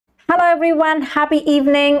Hello everyone, happy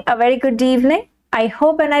evening, a very good evening. I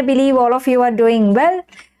hope and I believe all of you are doing well.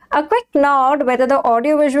 A quick note whether the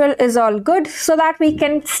audio visual is all good so that we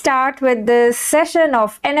can start with this session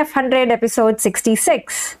of NF100 episode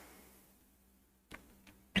 66.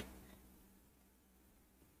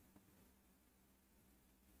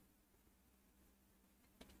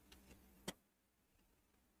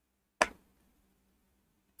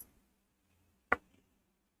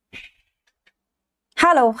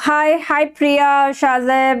 Hello, hi Priya,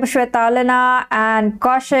 Shazeb, Shwetalina, and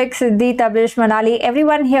Kaushik, Siddhi, Tabish, Manali.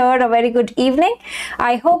 Everyone here, a very good evening.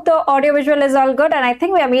 I hope the audio visual is all good, and I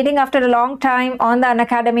think we are meeting after a long time on the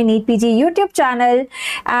Unacademy NEET PG YouTube channel,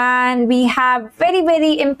 and we have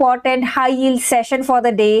very important high yield session for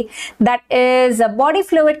the day, that is body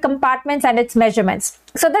fluid compartments and its measurements.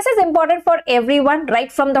 So this is important for everyone,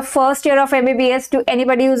 right from the first year of MBBS to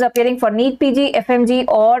anybody who's appearing for NEET PG, FMG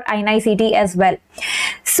or INI-CT as well.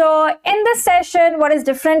 So in this session, what is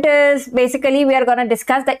different is basically we are going to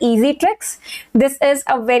discuss the easy tricks. This is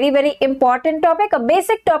a very important topic, a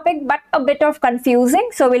basic topic, but a bit of confusing.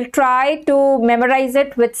 So we'll try to memorize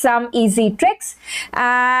it with some easy tricks.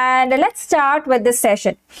 And let's start with this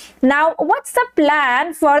session. Now, what's the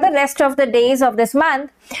plan for the rest of the days of this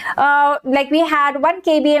month? Like we had one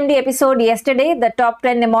KBMD episode yesterday, the top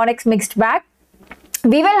 10 mnemonics mixed bag.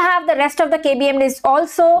 We will have the rest of the KBMDs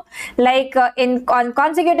also on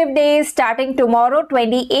consecutive days starting tomorrow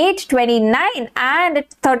 28, 29 and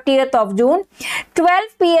 30th of June. 12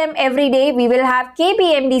 p.m. every day we will have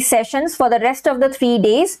KBMD sessions for the rest of the 3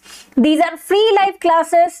 days. These are free live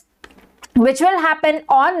classes which will happen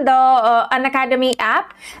on the Unacademy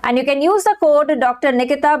app, and you can use the code Dr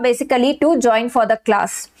Nikita basically to join for the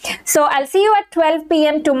class. So I'll see you at 12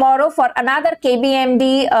 p.m. tomorrow for another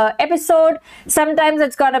KBMD episode. Sometimes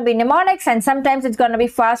it's gonna be mnemonics and sometimes it's gonna be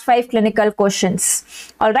fast 5 clinical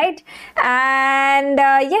questions. All right, and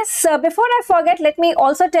yes, before I forget, let me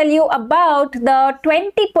also tell you about the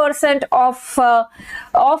 20% off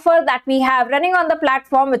offer that we have running on the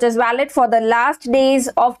platform, which is valid for the last days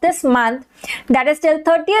of this month. That is till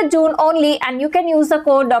 30th June only, and you can use the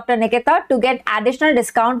code Dr Nikita to get additional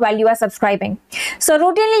discount while you are subscribing. So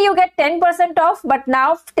routinely you get 10% off, but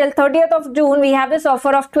now till 30th of June we have this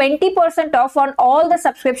offer of 20% off on all the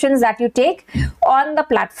subscriptions that you take on the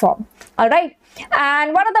platform. All right.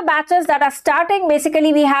 And what are the batches that are starting?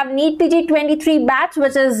 Basically, we have NEET PG 23 batch,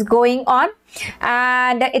 which is going on,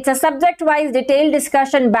 and it's a subject-wise detailed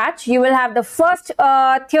discussion batch. You will have the first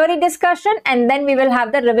theory discussion, and then we will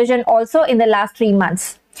have the revision also in the last 3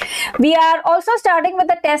 months. We are also starting with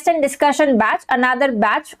the test and discussion batch, another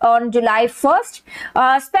batch on July 1st.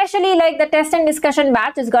 Especially like the test and discussion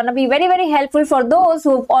batch is going to be very helpful for those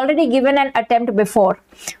who have already given an attempt before.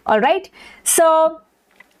 All right. So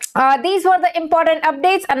these were the important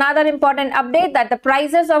updates. Another important update that the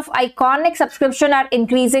prices of Iconic subscription are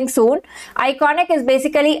increasing soon. Iconic is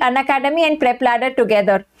basically Unacademy and Prep Ladder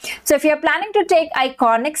together. So if you're planning to take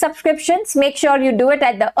Iconic subscriptions, make sure you do it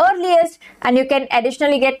at the earliest, and you can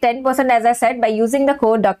additionally get 10% as I said by using the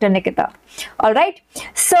code Dr Nikita. All right.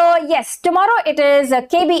 So yes, tomorrow it is a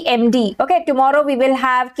KBMD. Okay, tomorrow we will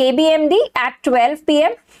have KBMD at 12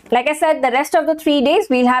 p.m. Like I said, the rest of the 3 days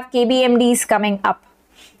we'll have KBMDs coming up.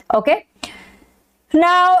 Okay.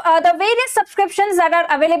 Now, the various subscriptions that are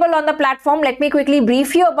available on the platform, let me quickly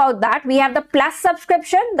brief you about that. We have the Plus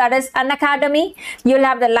subscription, that is Unacademy. You'll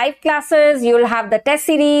have the live classes, you'll have the test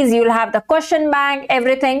series, you'll have the question bank,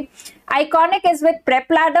 everything. Iconic is with Prep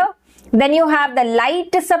Ladder. Then you have the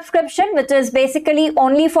Light subscription, which is basically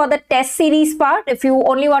only for the test series part, if you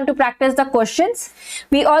only want to practice the questions.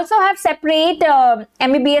 We also have separate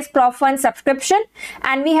MBBS Prof 1 subscription,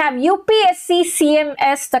 and we have UPSC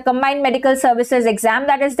CMS, the Combined Medical Services exam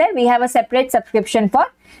that is there. We have a separate subscription for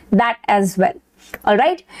that as well. All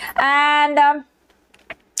right. And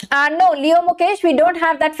no, Leo Mukesh, we don't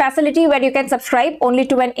have that facility where you can subscribe only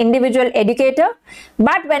to an individual educator.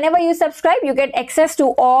 But whenever you subscribe, you get access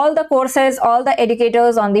to all the courses, all the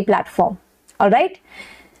educators on the platform. All right.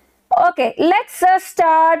 Okay, let's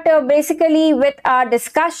start basically with our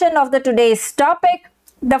discussion of the today's topic.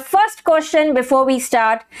 The first question before we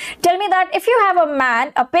start, tell me that if you have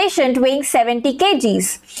a patient weighing 70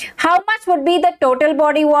 kgs, how much would be the total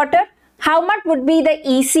body water? How much would be the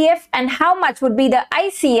ECF and how much would be the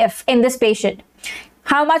ICF in this patient?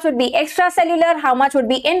 How much would be extracellular? How much would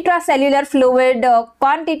be intracellular fluid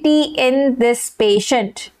quantity in this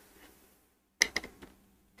patient?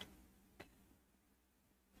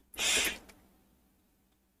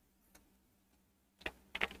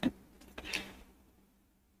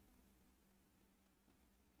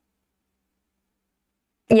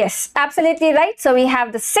 Yes, absolutely right. So we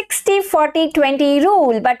have the 60-40-20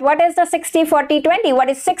 rule. But what is the 60-40-20? What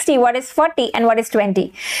is 60? What is 40? And what is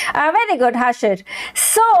 20? Very good, Hashir.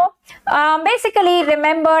 So basically,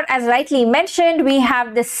 remember, as rightly mentioned, we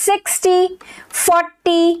have the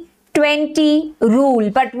 60-40-20 rule.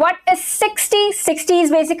 But what is 60? 60 is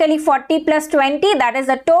basically 40 plus 20. That is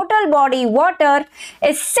the total body water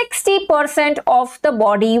is 60% of the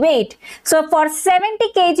body weight. So for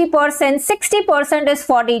 70 kg person, 60% is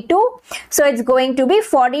 42. So it's going to be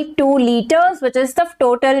 42 liters, which is the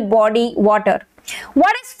total body water.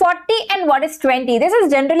 What is 40 and what is 20? This is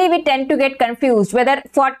generally we tend to get confused whether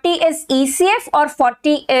 40 is ECF or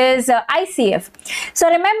 40 is ICF. So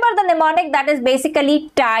remember the mnemonic, that is basically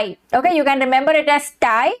TIE. Okay, you can remember it as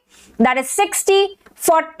TIE, that is 60,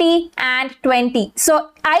 40 and 20. So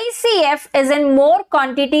ICF is in more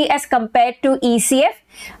quantity as compared to ECF.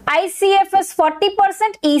 ICF is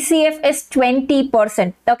 40%, ECF is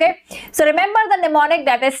 20%. Okay, so remember the mnemonic,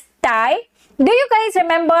 that is TIE. Do you guys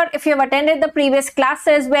remember, if you have attended the previous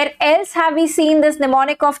classes, where else have we seen this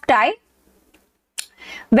mnemonic of TIE?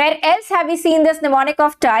 Where else have we seen this mnemonic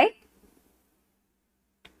of TIE?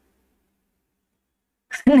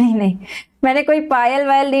 नहीं, मैंने कोई पायल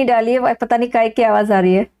vial नहीं डाली है, पता नहीं काय की आवाज आ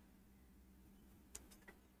रही है.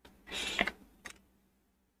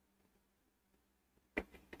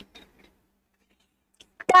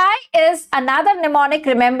 TIE is another mnemonic.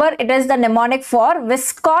 Remember, it is the mnemonic for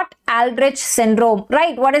Wiskott-Aldrich syndrome,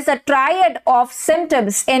 right? What is the triad of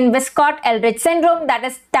symptoms in Wiskott-Aldrich syndrome? That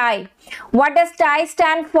is TIE. What does TIE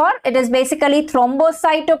stand for? It is basically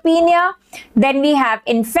thrombocytopenia, then we have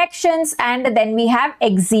infections, and then we have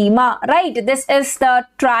eczema, right? This is the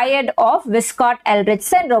triad of Wiskott-Aldrich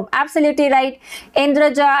syndrome. Absolutely right,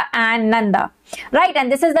 Indraja and Nanda, right? And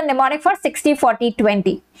this is the mnemonic for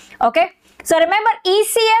 60-40-20, okay? So remember,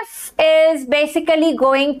 ECF is basically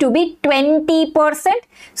going to be 20%.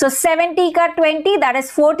 So 70 ka 20, that is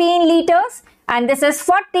 14 liters. And this is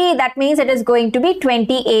 40, that means it is going to be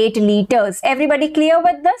 28 liters. Everybody clear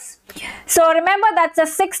with this? So remember, that's a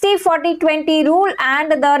 60-40-20 rule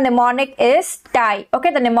and the mnemonic is TIE. Okay,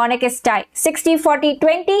 the mnemonic is TIE.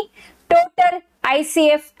 60-40-20, total,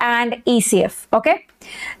 ICF and ECF. Okay.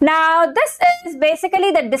 Now this is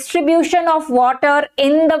basically the distribution of water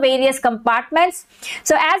in the various compartments.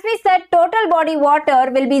 So as we said, total body water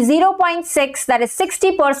will be 0.6, that is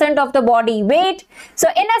 60% of the body weight. So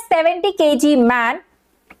in a 70 kg man,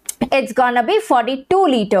 it's gonna be 42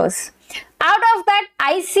 liters. Out of that,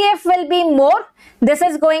 ICF will be more. This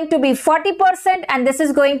is going to be 40% and this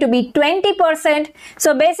is going to be 20%.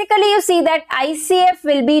 So basically you see that ICF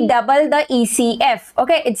will be double the ECF.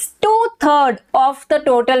 Okay, it's 2/3 of the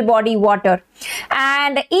total body water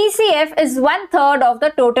and ECF is 1/3 of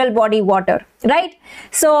the total body water, right?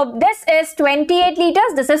 So this is 28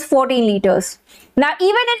 liters, this is 14 liters. Now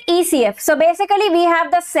even in ECF, so basically we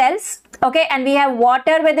have the cells, okay, and we have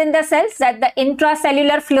water within the cells, that the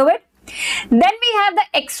intracellular fluid. Then we have the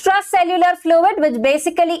extracellular fluid, which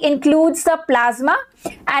basically includes the plasma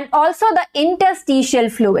and also the interstitial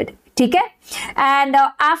fluid. Okay, and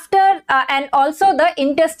and also the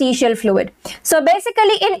interstitial fluid. So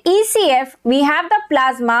basically in ECF we have the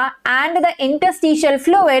plasma and the interstitial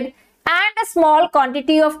fluid and a small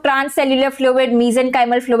quantity of transcellular fluid,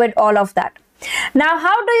 mesenchymal fluid, all of that. Now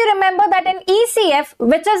how do you remember that in ECF,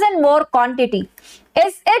 which is in more quantity?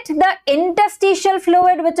 Is it the interstitial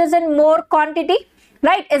fluid which is in more quantity?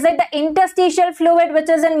 Right? Is it the interstitial fluid which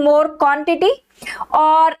is in more quantity?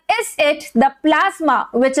 Or is it the plasma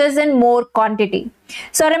which is in more quantity?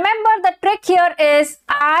 So remember, the trick here is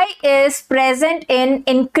I is present in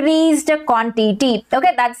increased quantity.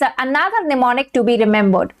 Okay, that's another mnemonic to be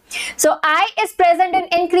remembered. So I is present in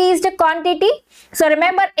increased quantity. So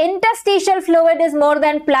remember, interstitial fluid is more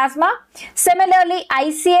than plasma. Similarly,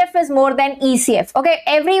 ICF is more than ECF. Okay,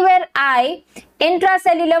 everywhere I,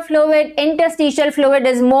 intracellular fluid, interstitial fluid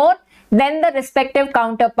is more than the respective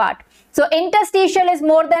counterpart. So interstitial is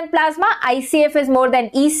more than plasma, ICF is more than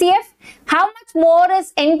ECF. How much more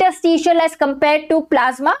is interstitial as compared to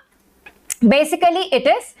plasma? Basically it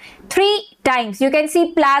is 3 times. You can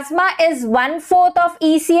see plasma is 1/4 of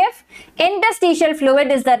ECF, interstitial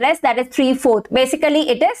fluid is the rest, that is 3/4. Basically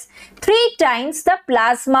it is 3 times the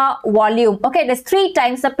plasma volume. Okay, it is 3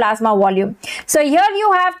 times the plasma volume. So here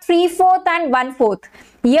you have 3/4 and 1/4.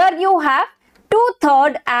 Here you have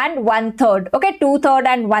 2/3 and 1/3. Okay, 2/3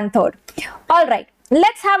 and 1/3. All right,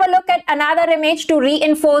 let's have a look at another image to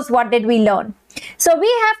reinforce what did we learn. So we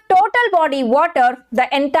have total body water, the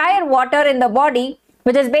entire water in the body,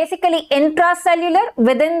 which is basically intracellular,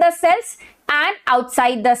 within the cells and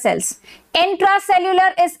outside the cells. Intracellular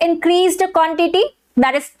is increased quantity,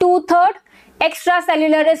 that is 2/3.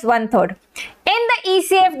 Extracellular is 1/3. In the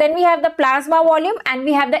ECF, then we have the plasma volume and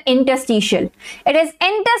we have the interstitial. It is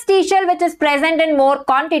interstitial which is present in more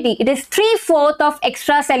quantity. It is 3/4 of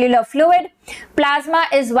extracellular fluid. Plasma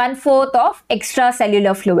is 1/4 of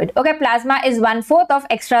extracellular fluid. Okay, plasma is 1/4 of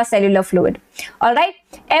extracellular fluid. All right,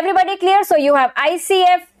 everybody clear? So you have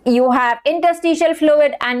ICF, you have interstitial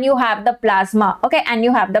fluid, and you have the plasma. Okay, and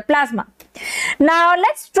you have the plasma. Now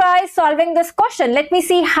let's try solving this question. Let me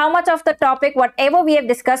see how much of the topic, whatever we have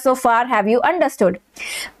discussed so far, have you understood.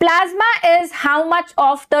 Plasma is how much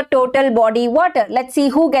of the total body water? Let's see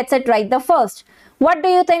who gets it right the first. What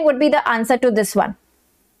do you think would be the answer to this one?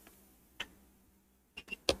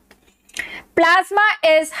 Plasma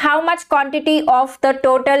is how much quantity of the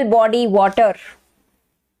total body water?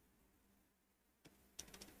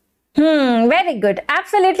 Very good.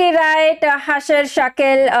 Absolutely right. Hashir,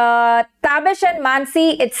 Shakil, Tabish and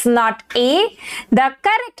Mansi, it's not A. The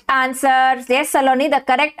correct answer, yes, Saloni, the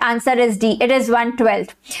correct answer is D. It is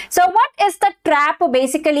 1/12. So what is the trap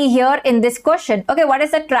basically here in this question? Okay, what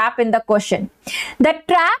is the trap in the question? The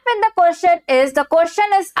trap in the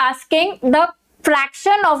question is asking the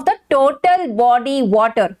fraction of the total body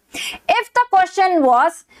water. If the question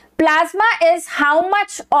was plasma is how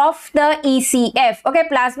much of the ECF, okay,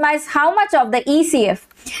 plasma is how much of the ECF,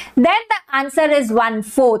 then the answer is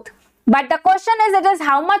 1/4. But the question is, it is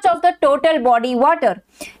how much of the total body water?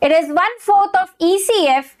 It is 1/4 of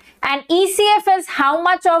ECF, and ECF is how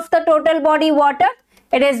much of the total body water?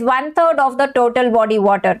 It is 1/3 of the total body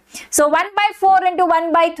water. So 1/4 into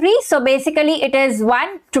 1/3. So basically it is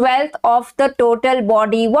 1/12 of the total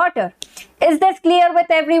body water. Is this clear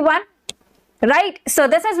with everyone? Right? So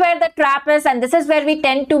this is where the trap is, and this is where we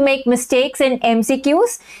tend to make mistakes in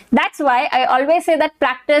MCQs. That's why I always say that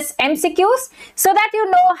practice MCQs so that you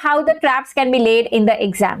know how the traps can be laid in the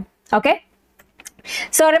exam. Okay?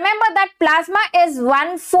 So remember that plasma is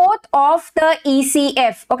 1/4 of the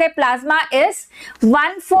ECF. Okay, plasma is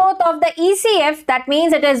 1/4 of the ECF. That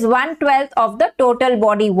means it is 1/12 of the total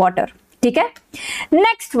body water. Okay?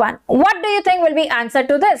 Next one. What do you think will be answer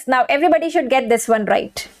to this? Now everybody should get this one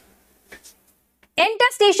right.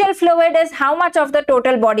 Interstitial fluid is how much of the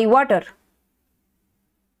total body water?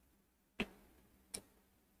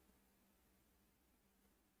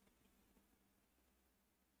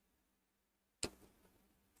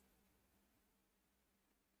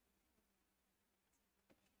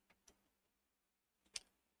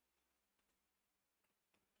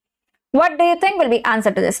 What do you think will be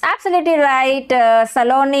answer to this? Absolutely right.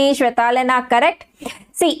 Saloni, Shwetalena, correct.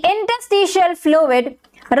 See, interstitial fluid,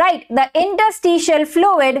 right? The interstitial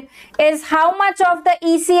fluid is how much of the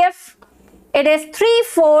ECF? It is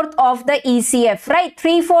 3/4 of the ECF, right?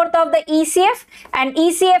 3/4 of the ECF, and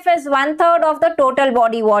ECF is 1/3 of the total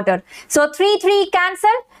body water. So 3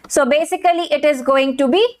 cancel. So basically it is going to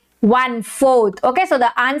be 1/4. Okay, so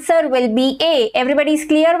the answer will be A. Everybody's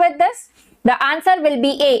clear with this? The answer will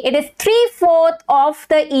be A. It is 3/4 of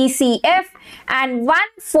the ECF and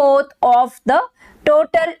 1/4 of the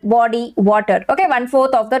total body water. Okay,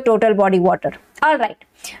 1/4 of the total body water. All right,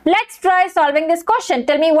 let's try solving this question.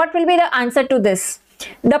 Tell me what will be the answer to this.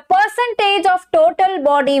 The percentage of total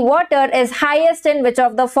body water is highest in which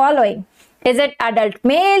of the following? Is it adult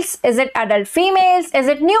males? Is it adult females? Is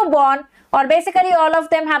it newborn? Or basically all of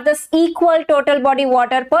them have this equal total body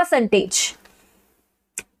water percentage?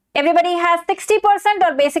 Everybody has 60%,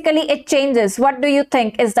 or basically it changes? What do you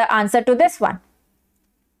think is the answer to this one?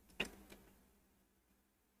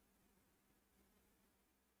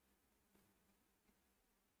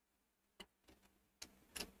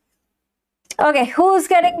 Okay, who's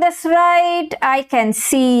getting this right? I can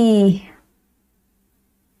see.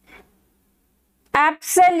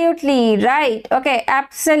 Absolutely right. Okay,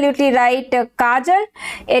 absolutely right, Kajal.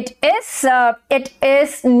 It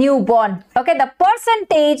is newborn. Okay, the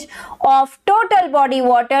percentage of total body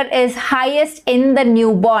water is highest in the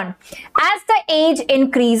newborn. As the age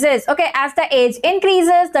increases, okay, as the age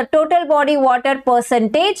increases, the total body water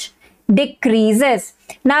percentage decreases.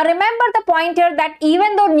 Now remember the point here that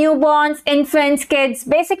even though newborns, infants, kids,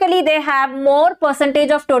 basically they have more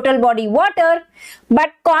percentage of total body water,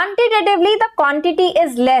 but quantitatively the quantity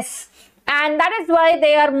is less, and that is why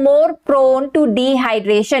they are more prone to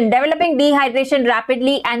dehydration, developing dehydration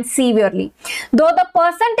rapidly and severely. Though the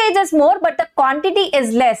percentage is more, but the quantity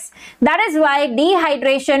is less. That is why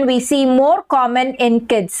dehydration we see more common in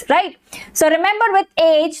kids, right? So remember, with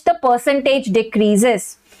age the percentage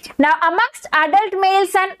decreases. Now amongst adult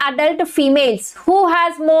males and adult females, who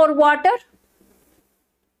has more water?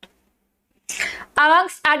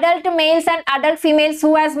 Amongst adult males and adult females,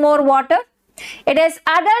 who has more water? It is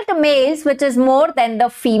adult males which is more than the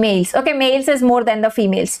females. Okay, males is more than the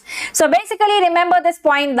females. So basically remember this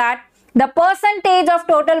point that the percentage of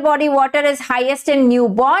total body water is highest in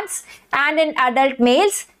newborns and in adult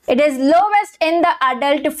males. It is lowest in the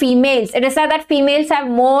adult females. It is said that females have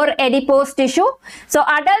more adipose tissue. So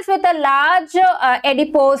adults with a large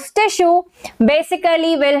adipose tissue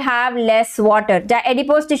basically will have less water. जहाँ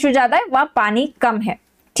adipose tissue ज़्यादा है वहाँ पानी कम है.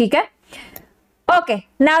 ठीक है? Okay,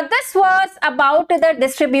 now this was about the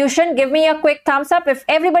distribution. Give me a quick thumbs up if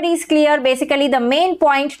everybody is clear. Basically, the main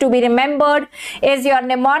point to be remembered is your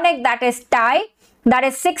mnemonic, that is TIE, that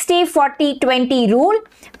is 60, 40, 20 rule.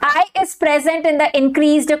 I is present in the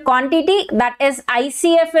increased quantity, that is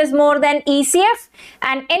ICF is more than ECF,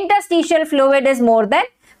 and interstitial fluid is more than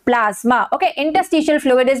plasma. Okay, interstitial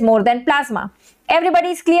fluid is more than plasma. Everybody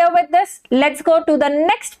is clear with this? Let's go to the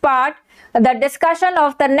next part. The discussion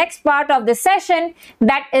of the next part of the session,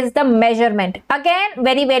 that is the measurement. Again,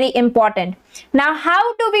 very, very important. Now,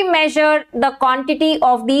 how do we measure the quantity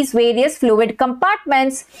of these various fluid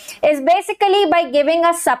compartments is basically by giving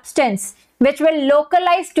a substance which will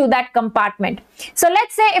localize to that compartment. So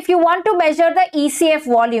let's say if you want to measure the ECF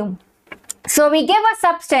volume, so we give a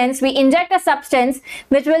substance, we inject a substance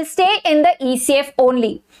which will stay in the ECF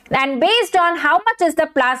only, and based on how much is the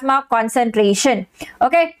plasma concentration,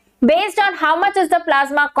 okay, based on how much is the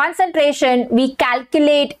plasma concentration, we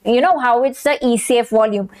calculate, how it's the ECF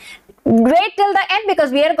volume. Wait till the end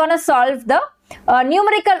because we are going to solve the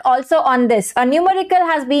numerical also on this. A numerical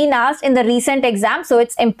has been asked in the recent exam, so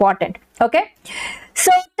it's important. Okay.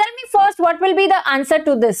 So tell me first, what will be the answer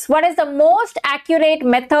to this? What is the most accurate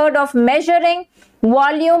method of measuring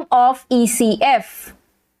volume of ECF?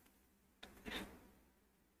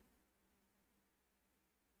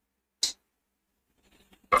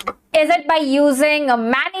 Is it by using a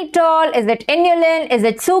mannitol? Is it inulin? Is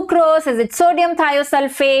it sucrose? Is it sodium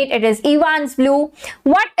thiosulfate? It is Evans blue.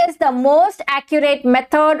 What is the most accurate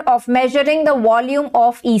method of measuring the volume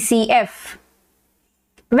of ECF?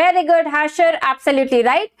 Very good, Harsher. Absolutely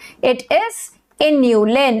right. It is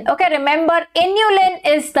inulin. Okay, remember, inulin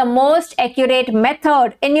is the most accurate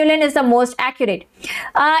method. Inulin is the most accurate.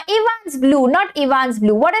 Evans blue, not Evans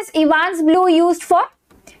blue. What is Evans blue used for?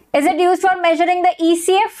 Is it used for measuring the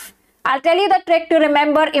ECF? I'll tell you the trick to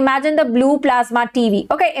remember. Imagine the blue plasma TV.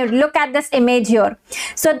 Okay, look at this image here.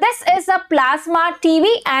 So this is a plasma TV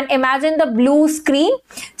and imagine the blue screen.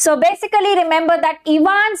 So basically remember that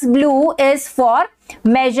Evans blue is for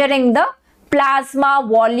measuring the plasma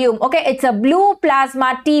volume. Okay, it's a blue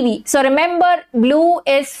plasma TV. So remember, blue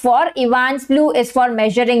is for, Evans blue is for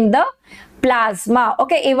measuring the plasma.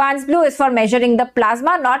 Okay, Evans blue is for measuring the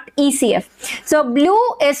plasma, not ECF. So blue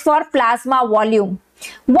is for plasma volume.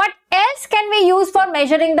 What else can we use for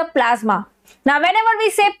measuring the plasma? Now, whenever we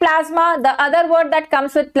say plasma, the other word that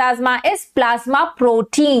comes with plasma is plasma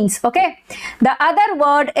proteins. Okay, the other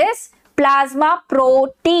word is plasma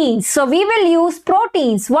proteins. So we will use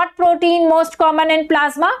proteins. What protein most common in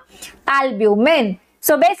plasma? Albumin.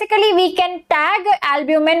 So basically we can tag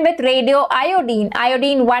albumin with radioiodine,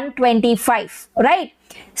 iodine 125, right?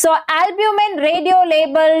 So albumin, radio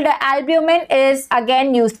labeled albumin is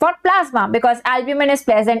again used for plasma because albumin is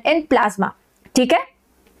present in plasma. Okay?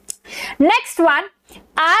 Next one,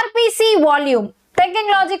 RBC volume.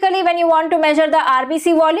 Thinking logically, when you want to measure the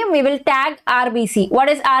RBC volume, we will tag RBC. What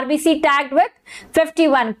is RBC tagged with?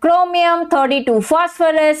 51 chromium, 32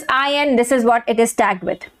 phosphorus, iron. This is what it is tagged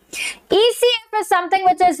with. ECF is something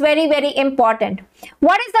which is very, very important.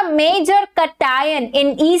 What is the major cation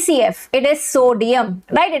in ECF? It is sodium,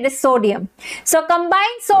 right? It is sodium. So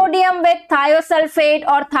combine sodium with thiosulfate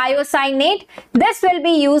or thiocyanate. This will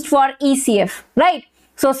be used for ECF, right?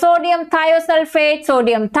 So sodium thiosulfate,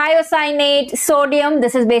 sodium thiocyanate, sodium,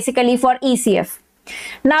 this is basically for ECF.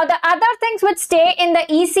 Now the other things which stay in the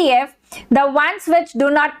ECF, the ones which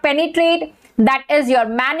do not penetrate, that is your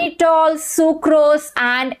mannitol, sucrose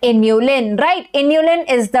and inulin, right? Inulin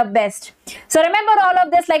is the best. So remember all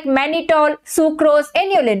of this like mannitol, sucrose,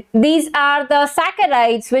 inulin. These are the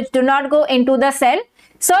saccharides which do not go into the cell.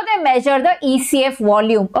 So they measure the ECF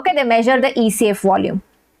volume. Okay, they measure the ECF volume.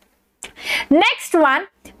 Next one,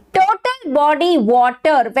 total body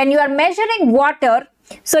water. When you are measuring water,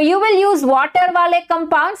 so you will use water wale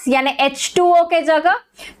compounds, यानी H2O के जगह,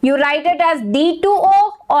 you write it as D2O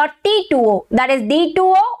or T2O, that is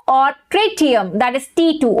D2O, or tritium, that is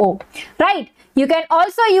T2O, right? You can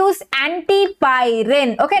also use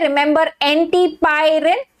antipyrine. Okay, remember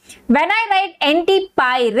antipyrine. When I write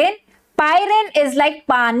antipyrine, Pyrin is like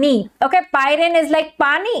pani. Okay, pyrin is like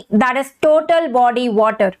pani, that is total body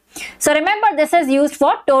water. So remember, this is used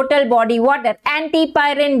for total body water.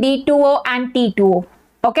 Antipyrin, D2O and T2O.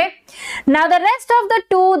 Okay, now the rest of the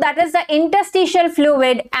two, that is the interstitial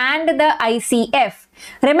fluid and the ICF.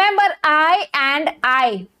 Remember, I and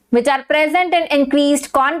I, which are present in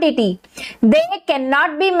increased quantity, they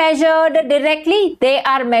cannot be measured directly, they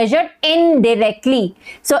are measured indirectly.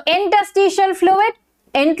 So interstitial fluid,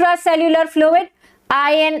 intracellular fluid,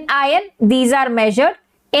 iron, these are measured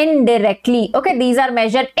indirectly. Okay, these are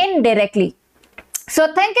measured indirectly. So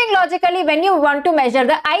thinking logically, when you want to measure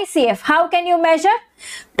the ICF, how can you measure?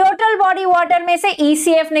 Total body water में से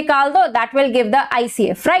ECF निकाल दो, that will give the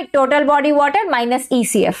ICF, right? Total body water minus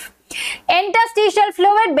ECF. Interstitial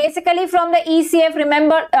fluid, basically from the ECF,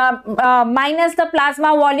 remember, minus the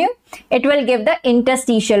plasma volume, it will give the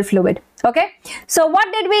interstitial fluid. Okay, so what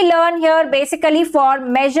did we learn here? Basically, for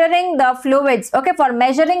measuring the fluids, okay, for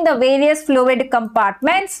measuring the various fluid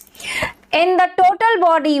compartments in the total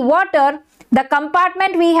body water, the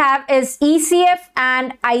compartment we have is ECF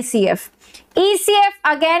and ICF. ECF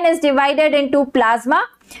again is divided into plasma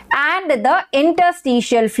and the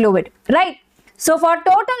interstitial fluid, right? So for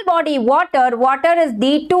total body water, water is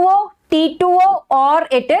D2O, T2O, or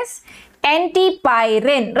it is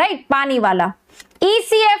antipyrin, right? Pani wala.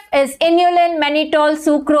 ECF is inulin, mannitol,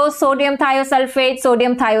 sucrose, sodium thiosulfate,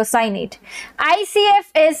 sodium thiocyanate.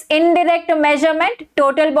 ICF is indirect measurement,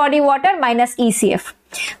 total body water minus ECF.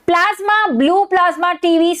 Plasma, blue plasma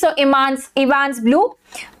TV, so Evans blue.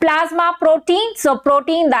 Plasma protein, so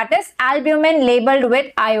protein, that is albumin labeled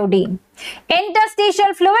with iodine.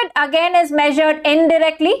 Interstitial fluid again is measured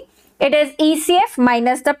indirectly. It is ECF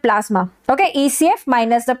minus the plasma. Okay, ECF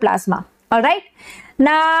minus the plasma. All right.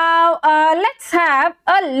 Now, let's have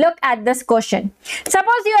a look at this question.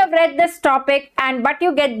 Suppose you have read this topic but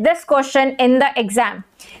you get this question in the exam.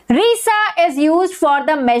 RISA is used for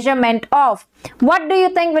the measurement of. What do you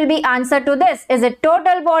think will be answer to this? Is it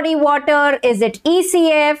total body water? Is it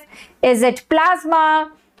ECF? Is it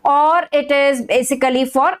plasma? Or it is basically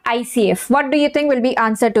for ICF? What do you think will be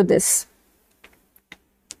answer to this?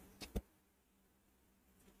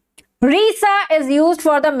 RISA is used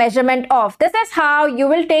for the measurement of. This is how you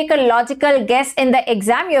will take a logical guess in the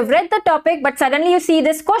exam. You have read the topic, but suddenly you see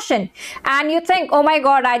this question and you think, oh my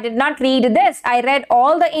God, I did not read this. I read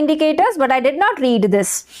all the indicators, but I did not read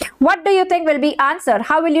this. What do you think will be answer?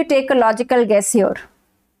 How will you take a logical guess here?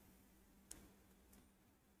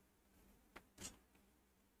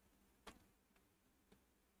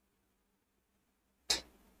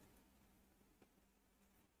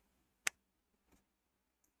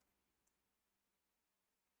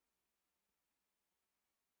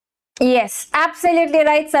 Yes, absolutely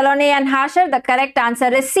right, Saloni and Hashar. The correct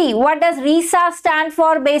answer is C. What does RISA stand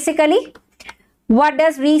for basically? What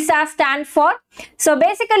does RISA stand for? So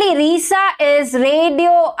basically RISA is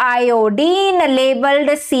radioiodine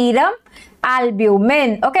labeled serum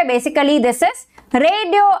albumin. Okay, basically this is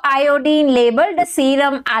radioiodine labeled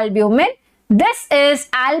serum albumin. This is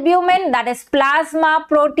albumin, that is plasma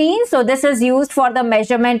protein. So this is used for the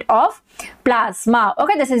measurement of plasma.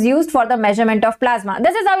 Okay, this is used for the measurement of plasma.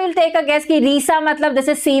 This is how you'll take a guess ki RISA matlab this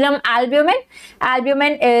is serum albumin.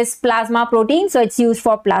 Albumin is plasma protein, so it's used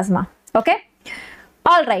for plasma. Okay.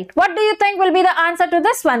 All right. What do you think will be the answer to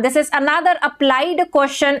this one? This is another applied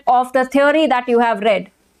question of the theory that you have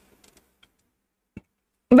read.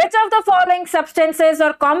 Which of the following substances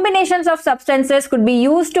or combinations of substances could be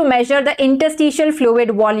used to measure the interstitial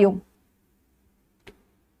fluid volume?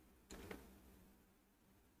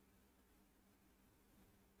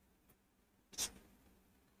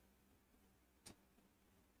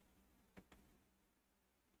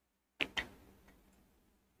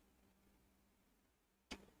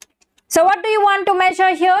 So what do you want to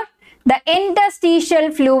measure here? The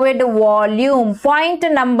interstitial fluid volume. Point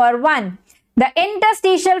number 1. The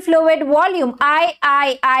interstitial fluid volume,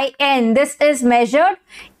 IIN, this is measured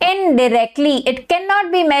indirectly. It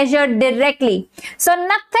cannot be measured directly. So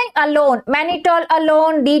nothing alone, mannitol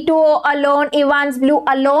alone, D2O alone, Evans blue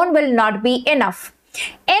alone will not be enough.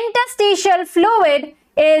 Interstitial fluid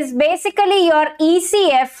is basically your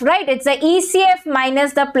ECF, right? It's the ECF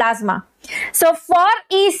minus the plasma. So for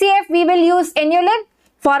ECF, we will use inulin.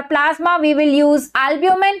 For plasma, we will use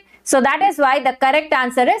albumin. So that is why the correct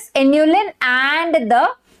answer is inulin and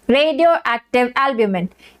the radioactive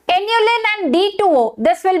albumin. Inulin and D2O,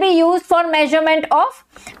 this will be used for measurement of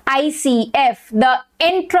ICF, the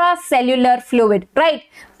intracellular fluid, right?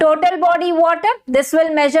 Total body water, this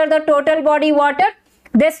will measure the total body water.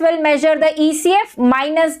 This will measure the ECF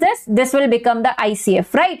minus this will become the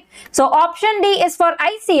ICF, right? So option D is for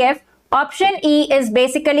ICF. Option E is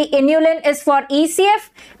basically inulin is for ECF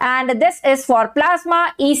and this is for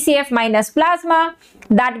plasma, ECF minus plasma.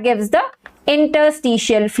 That gives the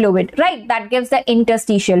interstitial fluid, right? That gives the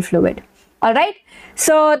interstitial fluid. All right.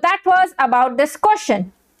 So that was about this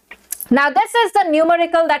question. Now this is the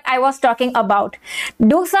numerical that I was talking about.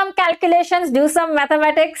 Do some calculations, do some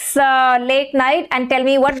mathematics late night and tell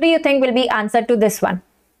me what do you think will be answer to this one.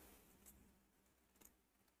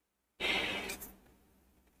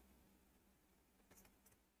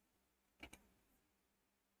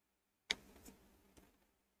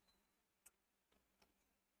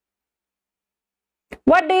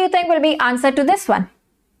 What do you think will be answer to this one?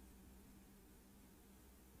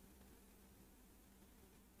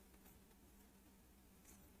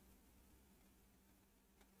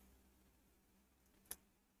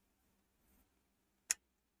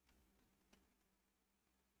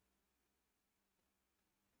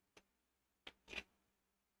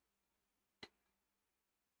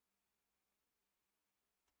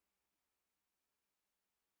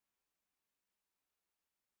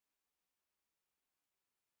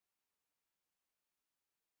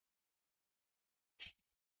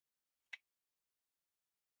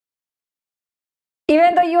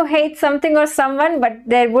 Even though you hate something or someone, but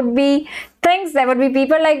there would be things, there would be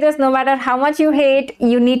people like this. No matter how much you hate,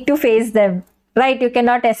 you need to face them, right? You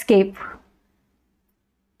cannot escape.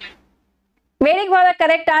 Waiting for the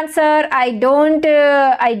correct answer. I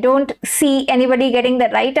don't see anybody getting the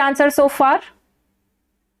right answer so far.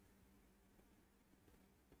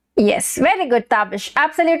 Yes, very good, Tabish.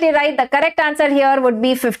 Absolutely right. The correct answer here would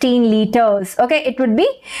be 15 liters. Okay, it would be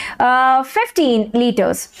 15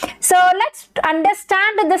 liters. So let's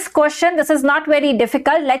understand this question. This is not very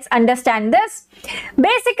difficult. Let's understand this.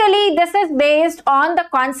 Basically, this is based on the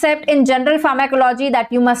concept in general pharmacology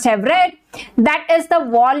that you must have read. That is the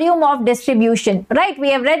volume of distribution, right?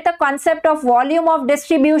 We have read the concept of volume of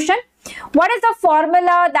distribution. What is the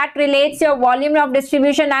formula that relates your volume of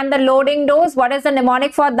distribution and the loading dose? What is the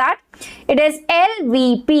mnemonic for that? It is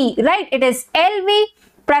LVP, right? It is LV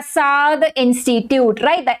Prasad Institute,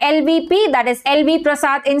 right? The LVP, that is LV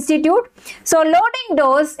Prasad Institute. So loading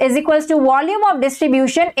dose is equals to volume of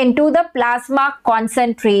distribution into the plasma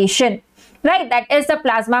concentration, right? That is the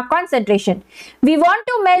plasma concentration. We want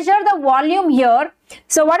to measure the volume here.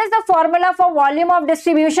 So what is the formula for volume of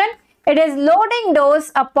distribution? It is loading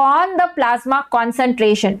dose upon the plasma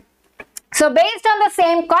concentration. So based on the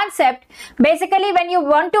same concept, basically when you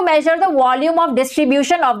want to measure the volume of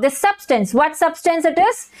distribution of this substance, what substance it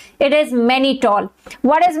is? It is mannitol.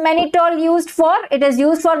 What is mannitol used for? It is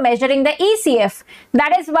used for measuring the ECF.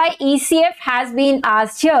 That is why ECF has been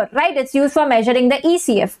asked here, right? It's used for measuring the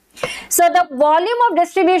ECF. So the volume of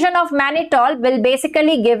distribution of mannitol will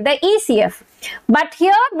basically give the ECF. But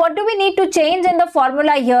here, what do we need to change in the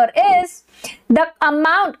formula here is the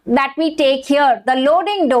amount that we take here, the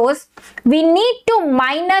loading dose, we need to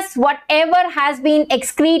minus whatever has been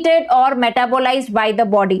excreted or metabolized by the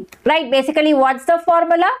body, right? Basically, what's the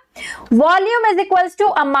formula? Volume is equals to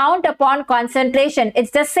amount upon concentration.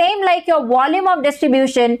 It's the same like your volume of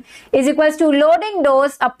distribution is equals to loading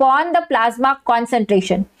dose upon the plasma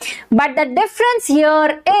concentration. But the difference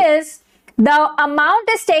here is the amount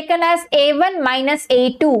is taken as A1 minus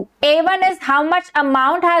A2. A1 is how much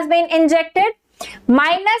amount has been injected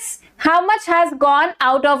minus how much has gone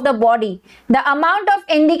out of the body. The amount of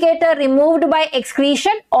indicator removed by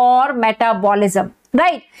excretion or metabolism,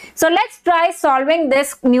 right? So let's try solving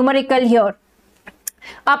this numerical here.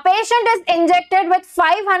 A patient is injected with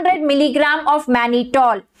 500 milligram of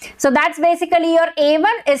mannitol. So that's basically your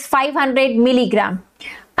A1 is 500 milligram.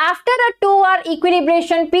 After a 2-hour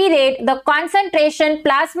equilibration period, the concentration,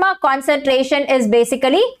 plasma concentration is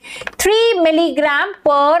basically 3 milligram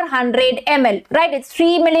per 100 ml, right? It's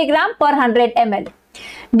 3 milligram per 100 ml.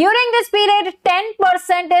 During this period,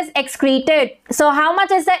 10% is excreted. So how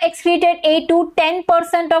much is the excreted A2?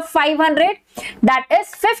 10% of 500, that is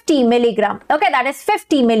 50 milligram. Okay, that is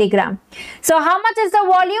 50 milligram. So how much is the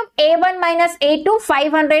volume? A1 minus A2,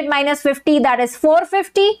 500 minus 50, that is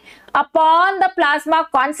 450 upon the plasma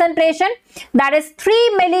concentration, that is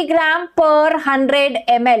 3 milligram per 100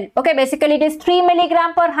 ml. Okay, basically it is 3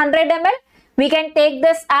 milligram per 100 ml. We can take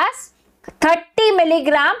this as 30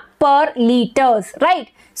 milligram per liters, right?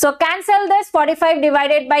 So cancel this, 45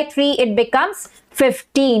 divided by 3, it becomes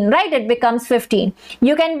 15, right? It becomes 15.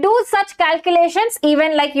 You can do such calculations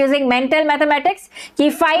even like using mental mathematics.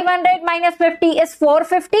 500 minus 50 is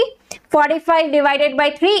 450. 45 divided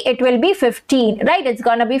by 3, it will be 15, right? It's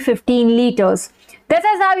gonna be 15 liters. This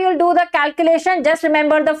is how you'll do the calculation. Just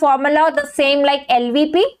remember the formula, the same like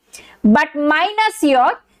LVP, but minus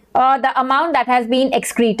your the amount that has been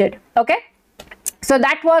excreted. Okay. So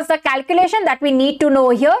that was the calculation that we need to know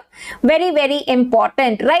here. Very, very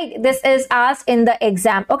important, right? This is asked in the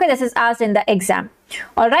exam. Okay, this is asked in the exam.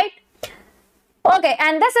 All right. Okay,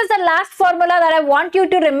 and this is the last formula that I want you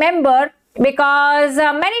to remember, because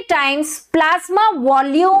many times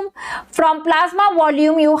from plasma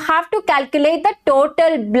volume you have to calculate the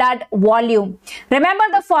total blood volume. Remember,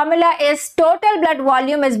 the formula is total blood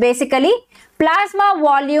volume is basically plasma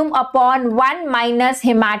volume upon 1 minus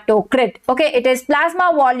hematocrit. Okay, it is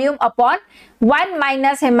plasma volume upon 1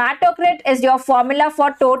 minus hematocrit is your formula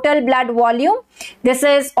for total blood volume. This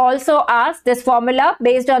is also asked, this formula.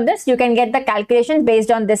 Based on this, you can get the calculations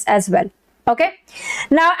based on this as well. Okay,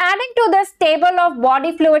 now adding to this table of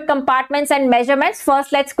body fluid compartments and measurements,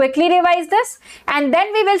 first let's quickly revise this, and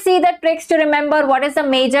then we will see the tricks to remember what is the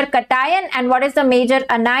major cation and what is the major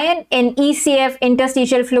anion in ECF,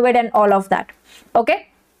 interstitial fluid, and all of that. Okay,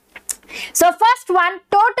 so first one,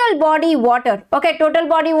 total body water. Okay, total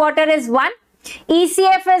body water is 1,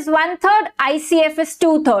 ECF is 1/3, ICF is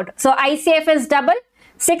 2/3. So ICF is double,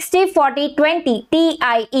 60, 40, 20,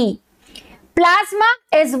 TIE. Plasma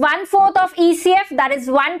is 1/4 of ECF, that is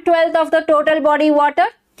 1/12 of the total body water.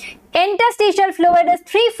 Interstitial fluid is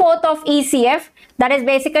 3/4 of ECF, that is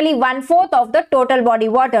basically 1/4 of the total body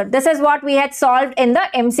water. This is what we had solved in the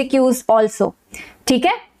MCQs also.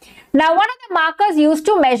 Okay? Now, what are the markers used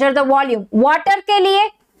to measure the volume? Water के लिए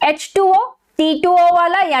H2O, T2O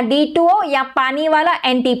वाला या D2O या पानी वाला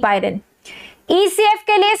antipyrin. ECF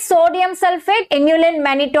के लिए sodium sulfate, inulin,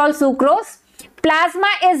 mannitol, sucrose. Plasma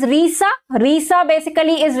is RISA. RISA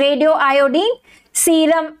basically is radioiodine,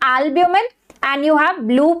 serum albumin, and you have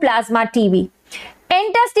blue plasma TB.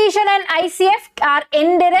 Interstitial and ICF are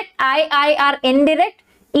indirect. II are indirect.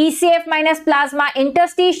 ECF minus plasma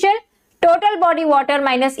interstitial. Total body water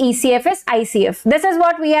minus ECF is ICF. This is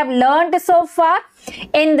what we have learned so far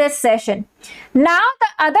in this session. Now, the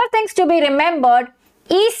other things to be remembered,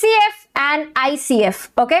 ECF and ICF.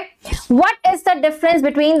 Okay, what is the difference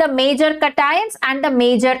between the major cations and the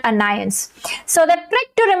major anions? So the trick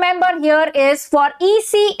to remember here is for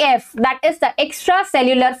ECF, that is the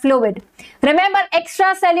extracellular fluid. Remember,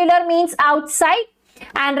 extracellular means outside,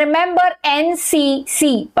 and remember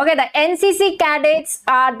NCC. Okay, the NCC cadets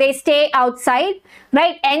they stay outside,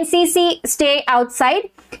 right? NCC stay outside.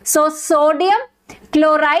 So sodium,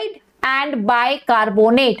 chloride, and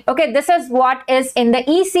bicarbonate. Okay, this is what is in the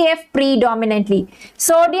ECF predominantly.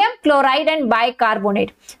 Sodium, chloride, and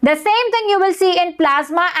bicarbonate. The same thing you will see in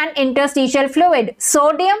plasma and interstitial fluid.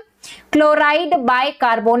 Sodium, chloride,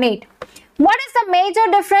 bicarbonate. What is the major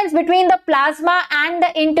difference between the plasma and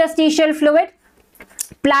the interstitial fluid?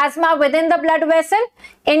 Plasma within the blood vessel,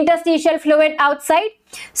 interstitial fluid outside.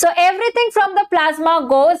 So everything from the plasma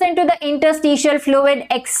goes into the interstitial fluid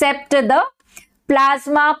except the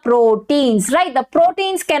plasma proteins, right? The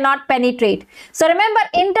proteins cannot penetrate. So remember,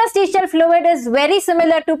 interstitial fluid is very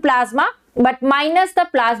similar to plasma, but minus the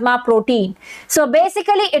plasma protein. So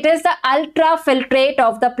basically, it is the ultrafiltrate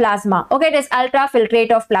of the plasma. Okay, it is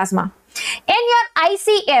ultrafiltrate of plasma. In your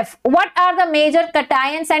ICF, what are the major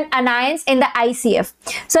cations and anions in the ICF?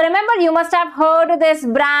 So remember, you must have heard this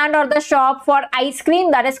brand or the shop for ice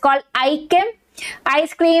cream, that is called Ichem.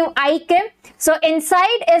 Ice cream, Ichem. So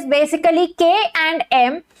inside is basically K and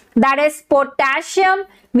M, that is potassium.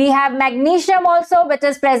 We have magnesium also, which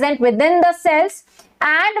is present within the cells,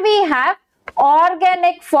 and we have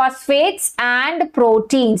organic phosphates and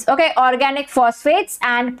proteins. Okay, organic phosphates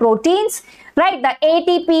and proteins, right? The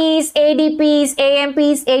ATPs, ADPs,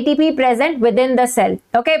 AMPs, ATP present within the cell.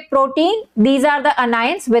 Okay, protein, these are the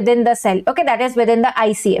anions within the cell. Okay, that is within the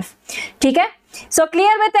ICF. Okay, so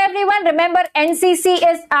clear with everyone? Remember, NCC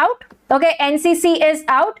is out. Okay, NCC is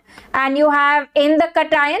out, and you have in the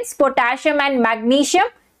cations potassium and magnesium,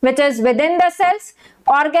 which is within the cells.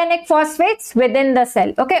 Organic phosphates within the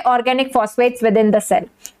cell. Okay, organic phosphates within the cell.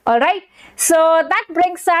 All right. So that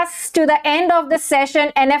brings us to the end of this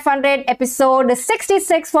session, NF100 episode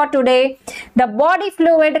 66 for today. The body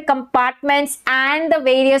fluid compartments and the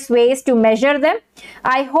various ways to measure them.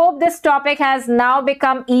 I hope this topic has now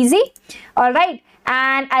become easy. All right.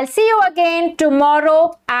 And I'll see you again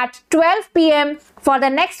tomorrow at 12 p.m. for the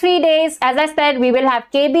next 3 days. As I said, we will have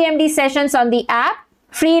KBMD sessions on the app.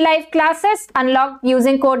 Free live classes unlocked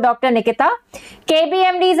using code Dr. Nikita.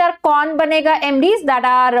 KBMDs are Kaun Banega MDs, that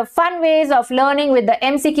are fun ways of learning with the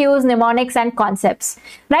MCQs, mnemonics, and concepts.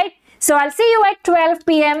 Right? So I'll see you at 12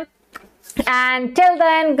 p.m. And till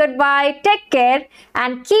then, goodbye, take care,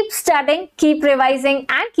 and keep studying, keep revising,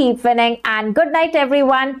 and keep winning. And good night,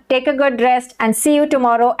 everyone. Take a good rest and see you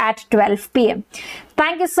tomorrow at 12 p.m.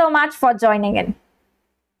 Thank you so much for joining in.